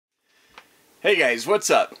Hey guys,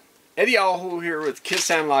 what's up? Eddie Alho here with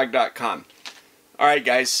KissAnalog.com. Alright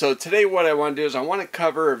guys, so today what I want to do is I want to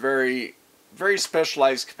cover a very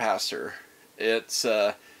specialized capacitor. It's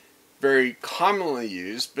very commonly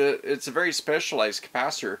used, but it's a very specialized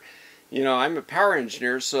capacitor. You know, I'm a power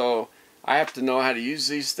engineer, so I have to know how to use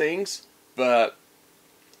these things, but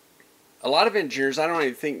a lot of engineers, I don't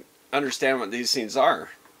even understand what these things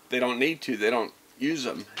are. They don't need to. They don't use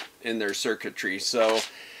them in their circuitry. So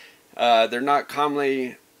they're not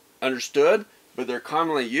commonly understood, but they're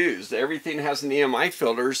commonly used. Everything has an EMI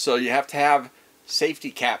filter, so you have to have safety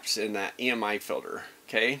caps in that EMI filter.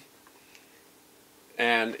 Okay.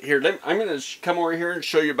 And here, I'm going to come over here and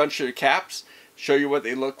show you a bunch of caps, show you what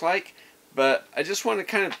they look like. But I just want to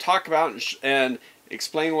kind of talk about and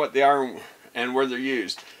explain what they are and where they're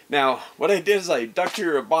used. Now, what I did is I dug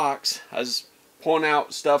through a box. I was pulling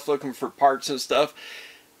out stuff, looking for parts and stuff.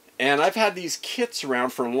 And I've had these kits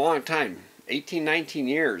around for a long time, 18, 19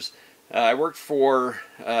 years. I worked for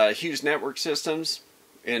Hughes Network Systems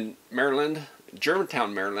in Maryland,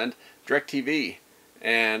 Germantown, Maryland, DirecTV.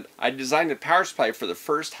 And I designed a power supply for the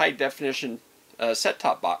first high-definition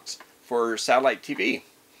set-top box for satellite TV.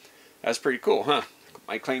 That's pretty cool, huh?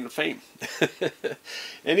 My claim to fame.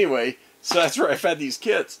 Anyway, so that's where I've had these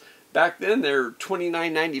kits. Back then, they were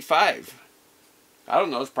 $29.95. I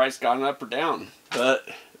don't know if the price gone up or down, but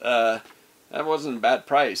that wasn't a bad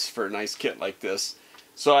price for a nice kit like this.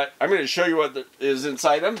 So I'm going to show you what is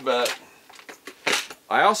inside them, but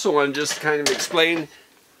I also want to just kind of explain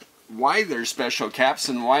why they're special caps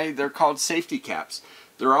and why they're called safety caps.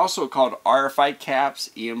 They're also called RFI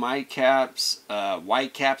caps, EMI caps,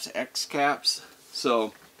 Whitecaps, X caps.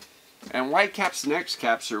 So, and Whitecaps and X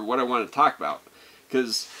caps are what I want to talk about,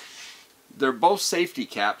 because they're both safety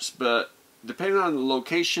caps, but depending on the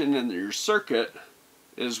location in your circuit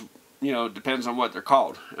is, you know, depends on what they're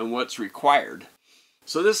called and what's required.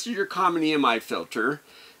 So this is your common EMI filter,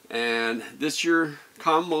 and this is your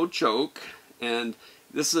common mode choke, and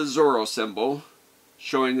this is a Zorro symbol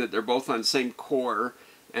showing that they're both on the same core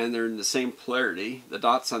and they're in the same polarity, the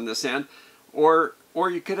dots on this end. Or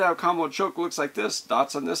you could have a common mode choke looks like this,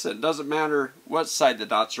 dots on this end. It doesn't matter what side the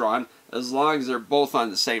dots are on, as long as they're both on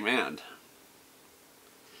the same end.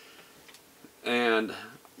 And,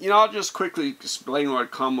 you know, I'll just quickly explain what a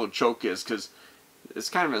common mode choke is, because it's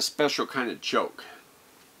kind of a special kind of choke.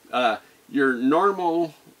 Your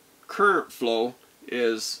normal current flow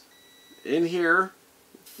is in here,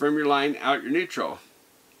 from your line out your neutral.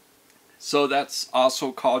 So that's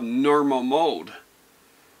also called normal mode,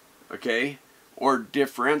 okay, or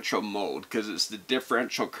differential mode, because it's the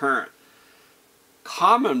differential current.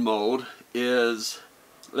 Common mode is,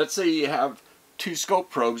 let's say you have two scope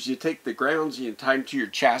probes. You take the grounds and you tie them to your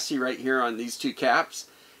chassis right here on these two caps,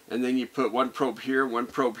 and then you put one probe here, one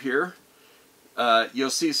probe here. You'll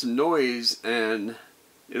see some noise, and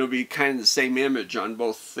it'll be kind of the same image on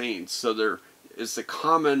both things. So there is the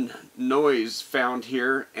common noise found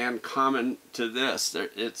here and common to this.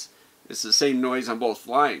 It's the same noise on both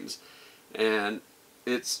lines, and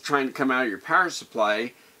it's trying to come out of your power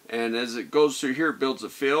supply, and as it goes through here it builds a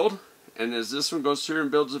field, and as this one goes through and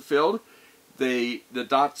builds a field, the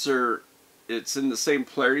dots are, it's in the same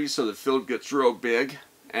polarity, so the field gets real big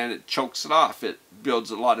and it chokes it off. It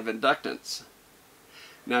builds a lot of inductance.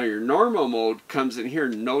 Now your normal mode comes in here,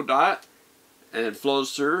 no dot, and it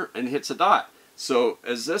flows through and hits a dot. So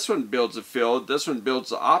as this one builds a field, this one builds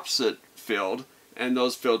the opposite field, and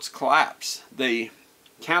those fields collapse. They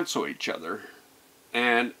cancel each other.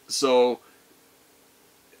 And so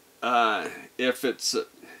if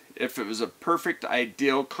it was a perfect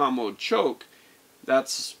ideal common mode choke,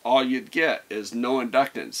 that's all you'd get is no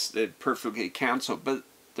inductance. They'd perfectly cancel, but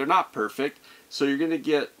they're not perfect, so you're going to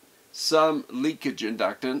get some leakage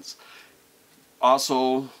inductance,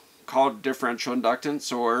 also called differential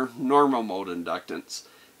inductance or normal mode inductance.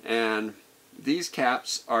 And these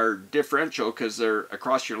caps are differential because they're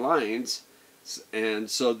across your lines,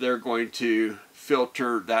 and so they're going to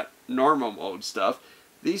filter that normal mode stuff.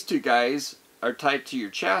 These two guys are tied to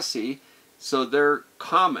your chassis, so they're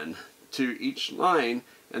common to each line,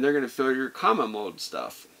 and they're going to filter your common mode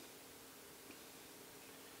stuff.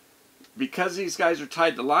 Because these guys are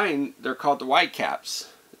tied to line, they're called the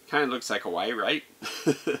Whitecaps. It kind of looks like a Y, right?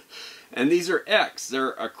 And these are X. They're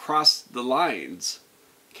across the lines.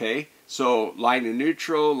 Okay? So line to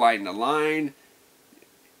neutral, line to line,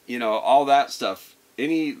 you know, all that stuff.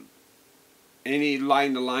 Any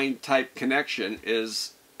line to line type connection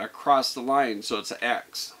is across the line, so it's an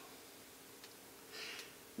X.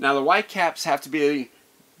 Now the Whitecaps have to be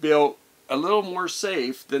built a little more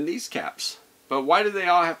safe than these caps. But why do they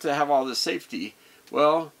all have to have all this safety?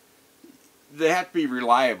 Well, they have to be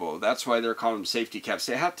reliable. That's why they're calling them safety caps.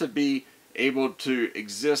 They have to be able to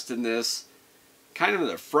exist in this kind of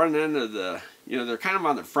the front end of the, they're kind of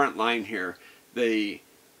on the front line here. They're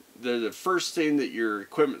the first thing that your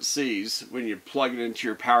equipment sees when you plug it into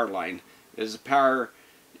your power line is the power.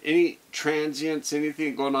 Any transients,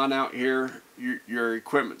 anything going on out here, your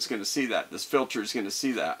equipment's going to see that. This filter is going to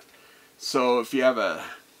see that. So if you have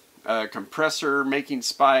a compressor making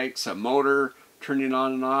spikes, a motor turning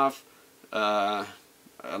on and off, a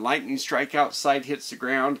lightning strike outside hits the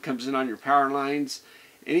ground, comes in on your power lines,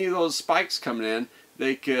 any of those spikes coming in,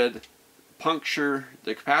 they could puncture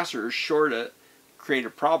the capacitor, short it, create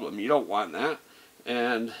a problem. You don't want that.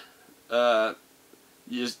 And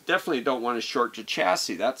you definitely don't want to short your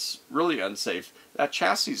chassis. That's really unsafe. That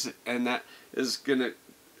chassis, and that is going to,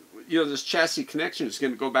 this chassis connection is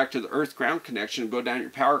going to go back to the earth-ground connection and go down your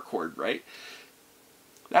power cord, right?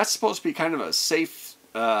 That's supposed to be kind of a safe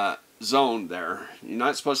zone there. You're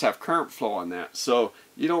not supposed to have current flow on that. So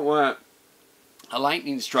you don't want a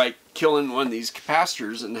lightning strike killing one of these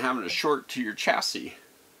capacitors and having a short to your chassis.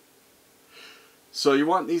 So you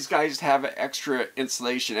want these guys to have an extra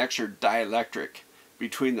insulation, extra dielectric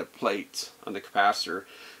between the plates on the capacitor.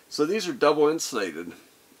 So these are double insulated,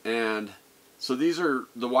 and so these are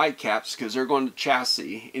the Whitecaps because they're going to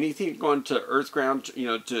chassis. Anything going to earth ground,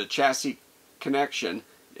 to chassis connection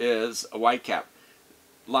is a Whitecap.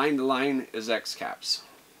 Line to line is X caps.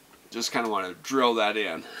 Just kind of want to drill that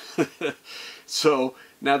in. So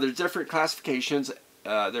now there's different classifications.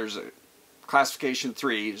 There's a classification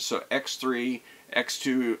 3, so X3,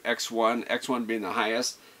 X2, X1, X1 being the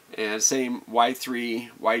highest, and same Y3,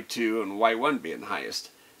 Y2, and Y1 being the highest.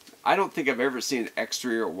 I don't think I've ever seen X3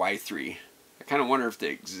 or Y3. I kind of wonder if they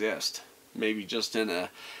exist. Maybe just in a,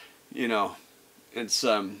 in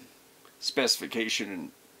some specification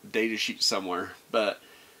and data sheet somewhere. But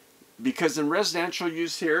because in residential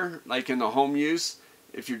use here, like in the home use,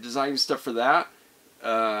 if you're designing stuff for that,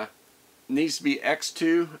 it needs to be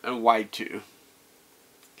X2 and Y2.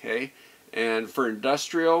 Okay? And for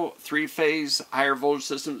industrial, 3-phase, higher voltage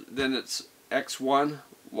systems, then it's X1,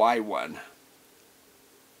 Y1.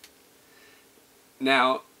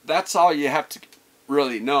 Now, that's all you have to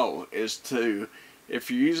really know is to, if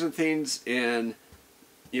you're using things in,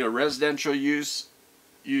 residential use,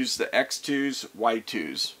 use the X2s,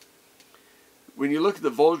 Y2s. When you look at the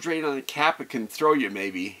voltage rating on the cap, it can throw you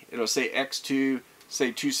maybe. It'll say X2,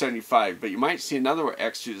 say 275, but you might see another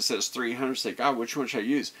X2 that says 300. Say, God, which one should I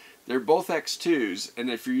use? They're both X2s, and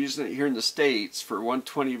if you're using it here in the States for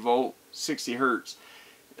 120 volt, 60 hertz,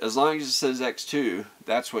 as long as it says X2,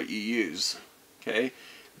 that's what you use. Okay?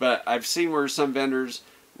 But I've seen where some vendors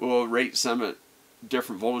will rate some at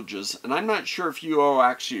different voltages, and I'm not sure if UO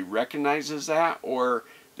actually recognizes that, or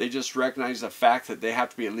they just recognize the fact that they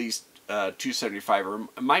have to be at least 275, or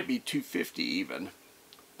it might be 250 even.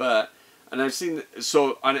 But, and I've seen,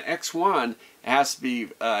 so on an X1, it has to be,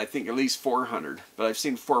 I think, at least 400, but I've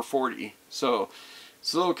seen 440. So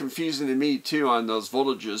it's a little confusing to me too on those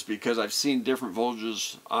voltages, because I've seen different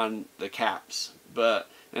voltages on the caps. But,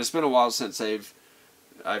 and it's been a while since I've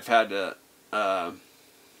had to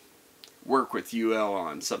work with UL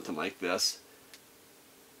on something like this.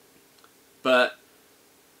 But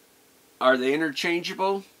are they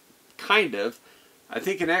interchangeable? Kind of. I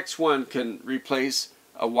think an X1 can replace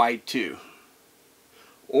a Y2.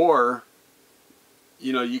 Or,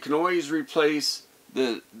 you can always replace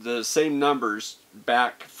the same numbers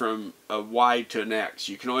back from a Y to an X.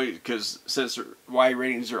 You can always, because since Y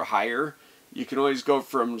ratings are higher, you can always go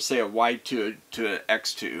from, say, a Y2 to an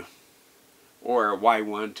X2, or a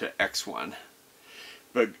Y1 to X1.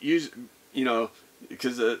 But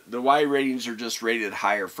because the Y ratings are just rated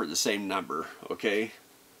higher for the same number, okay?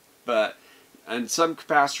 But on some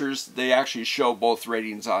capacitors, they actually show both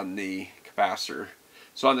ratings on the capacitor.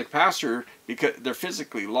 So on the capacitor, because they're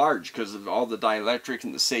physically large because of all the dielectric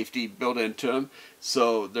and the safety built into them,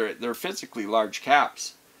 so they're physically large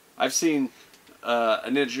caps. I've seen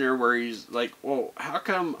an engineer where he's like, well, how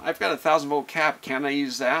come I've got a 1,000 volt cap, can't I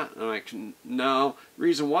use that? And I'm like, no. The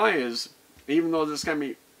reason why is, even though this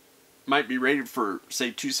guy might be rated for,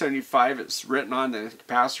 say, 275, it's written on the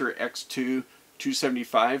capacitor X2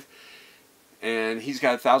 275, and he's got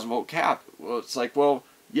a 1,000 volt cap. Well, it's like, well,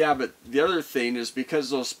 yeah, but the other thing is, because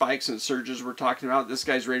those spikes and surges we're talking about, this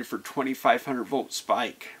guy's rated for 2,500 volt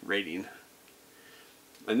spike rating,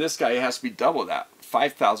 and this guy has to be double that,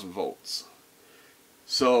 5,000 volts.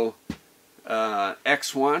 So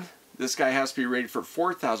X1, this guy has to be rated for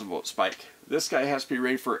 4,000 volt spike. This guy has to be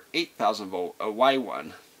rated for 8,000 volt, a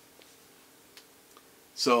Y1.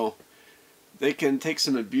 So they can take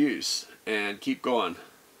some abuse and keep going.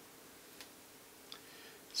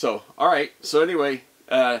 So, alright, so anyway,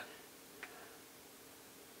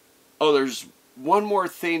 there's one more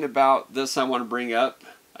thing about this I want to bring up.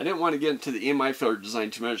 I didn't want to get into the EMI filter design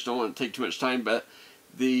too much, don't want to take too much time, but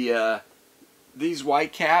these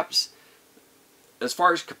Whitecaps, as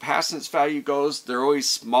far as capacitance value goes, they're always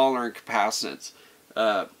smaller in capacitance.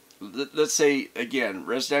 Let's say, again,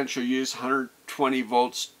 residential use, 120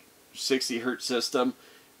 volts, 60 hertz system.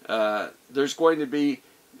 There's going to be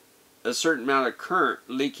a certain amount of current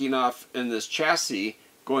leaking off in this chassis,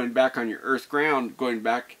 going back on your earth ground, going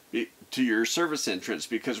back to your service entrance,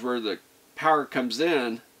 because where the power comes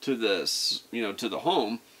in to this, to the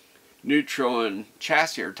home, neutral and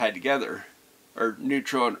chassis are tied together, or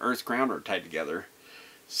neutral and earth ground are tied together.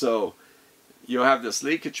 So you'll have this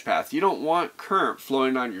leakage path. You don't want current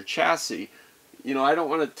flowing on your chassis. I don't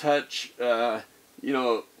want to touch, one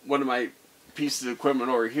of my pieces of equipment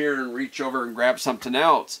over here and reach over and grab something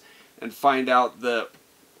else and find out that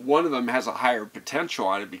one of them has a higher potential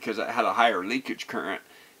on it because it had a higher leakage current,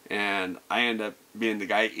 and I end up being the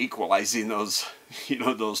guy equalizing those,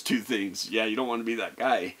 those two things. Yeah, you don't want to be that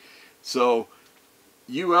guy. So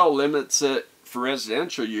UL limits it for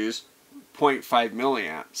residential use 0.5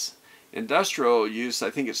 milliamps. Industrial use, I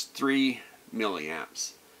think it's 3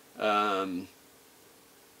 milliamps.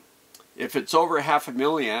 If it's over half a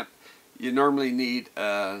milliamp, you normally need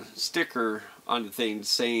a sticker on the thing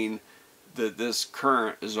saying that this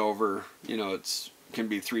current is over, can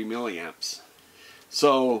be 3 milliamps.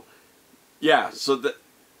 So, yeah, so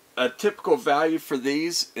a typical value for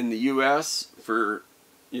these in the US for,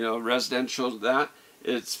 residential,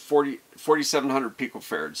 it's 4,700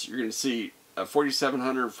 picofarads. You're going to see a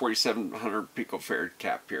 4,700 picofarad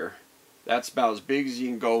cap here. That's about as big as you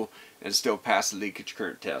can go and still pass the leakage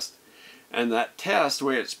current test. And that test, the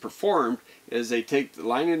way it's performed, is they take the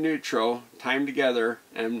line and neutral, tie them together,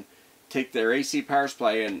 and take their AC power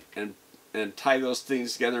supply and tie those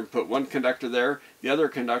things together and put one conductor there. The other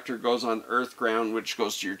conductor goes on earth ground, which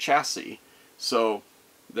goes to your chassis. So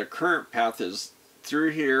the current path is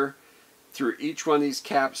through here, through each one of these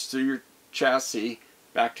caps, through your chassis,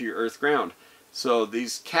 back to your earth ground. So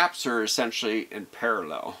these caps are essentially in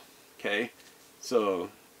parallel. Okay, so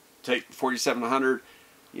take 4,700,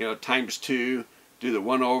 times 2, do the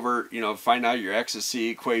 1 over, find out your X of C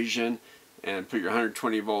equation, and put your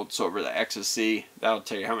 120 volts over the X of C. That'll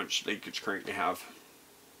tell you how much leakage current you have.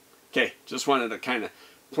 Okay, just wanted to kind of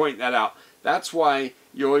point that out. That's why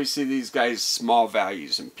you always see these guys small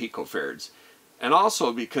values in picofarads. And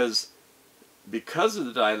also because of the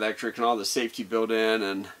dielectric and all the safety built in,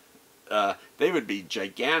 and they would be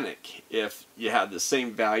gigantic if you had the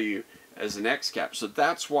same value as an X cap. So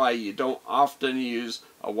that's why you don't often use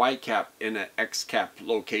a Y cap in an X cap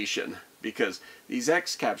location, because these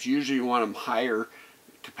X caps usually you want them higher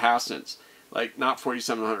capacitance, like not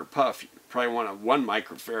 4,700 puff. You probably want a 1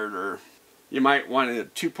 microfarad, or you might want a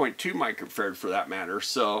 2.2 microfarad for that matter.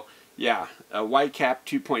 So yeah, a Y cap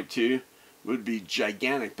 2.2 would be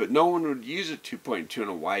gigantic, but no one would use a 2.2 in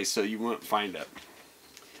a Y, so you wouldn't find it.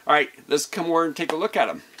 Alright, let's come over and take a look at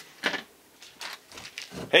them.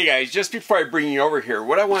 Hey guys, just before I bring you over here,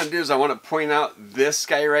 what I want to do is I want to point out this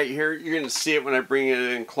guy right here. You're going to see it when I bring it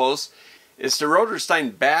in close. It's the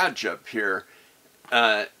RotorStein badge up here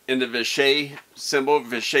in the Vishay symbol.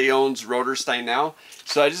 Vishay owns RotorStein now.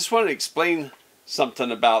 So I just want to explain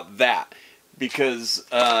something about that, because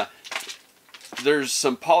there's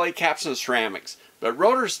some poly caps and ceramics. But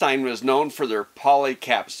RotorStein was known for their poly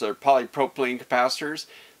caps, their polypropylene capacitors.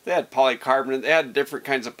 They had polycarbonate, they had different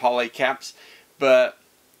kinds of poly caps. But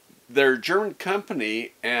they're a German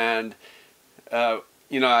company, and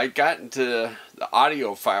I got into the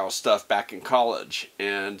audiophile stuff back in college,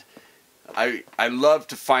 and I love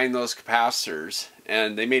to find those capacitors,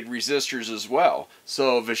 and they made resistors as well.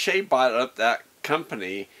 So Vishay bought up that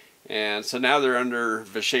company, and so now they're under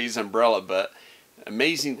Vishay's umbrella, but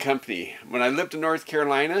amazing company. When I lived in North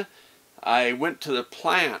Carolina, I went to the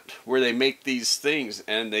plant where they make these things,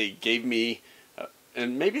 and they gave me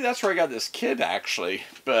and maybe that's where I got this kit actually,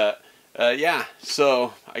 but yeah,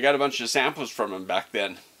 so I got a bunch of samples from them back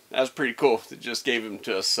then. That was pretty cool. They just gave them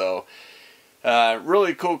to us. So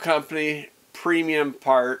really cool company, premium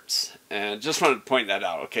parts, and just wanted to point that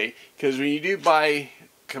out, okay? Because when you do buy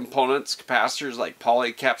components, capacitors like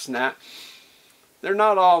poly caps and that, they're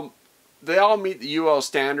not all, they all meet the UL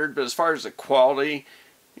standard, but as far as the quality,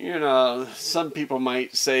 some people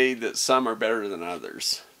might say that some are better than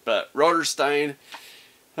others. But RotorStein,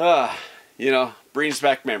 brings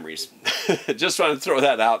back memories. Just want to throw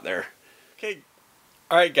that out there. Okay,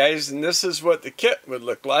 alright guys, and this is what the kit would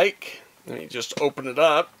look like. Let me just open it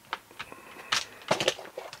up.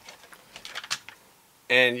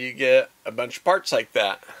 and you get a bunch of parts like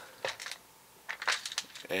that.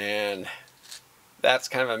 And that's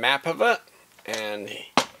kind of a map of it. And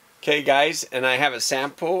okay guys, and I have a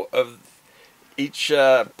sample of each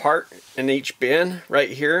part in each bin right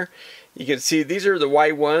here. You can see these are the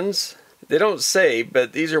Y1s. They don't say,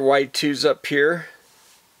 but these are Y2s up here.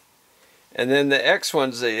 And then the X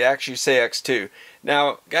ones, they actually say X2.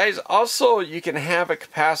 Now guys, also you can have a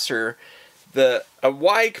capacitor, a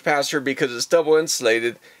Y capacitor, because it's double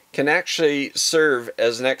insulated, can actually serve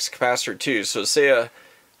as an X capacitor too. So say a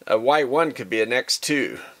Y1 could be an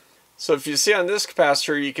X2. So if you see on this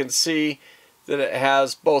capacitor, you can see that it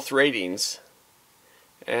has both ratings.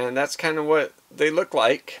 And that's kind of what they look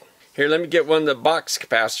like. Here, let me get one of the box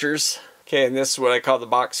capacitors. Okay, and this is what I call the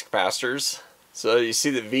box capacitors. So you see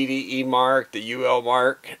the VDE mark, the UL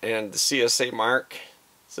mark, and the CSA mark.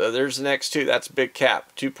 So there's the next two. That's a big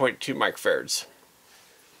cap, 2.2 microfarads.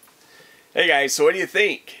 Hey guys, so what do you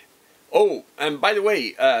think? Oh, and by the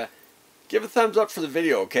way, give a thumbs up for the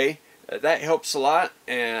video, okay? That helps a lot,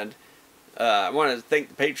 and I want to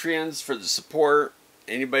thank the Patreons for the support.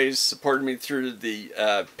 Anybody's supported me through the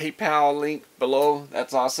PayPal link below,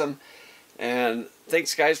 that's awesome. And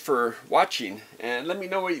thanks guys for watching, and let me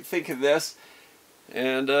know what you think of this,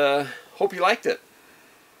 and hope you liked it.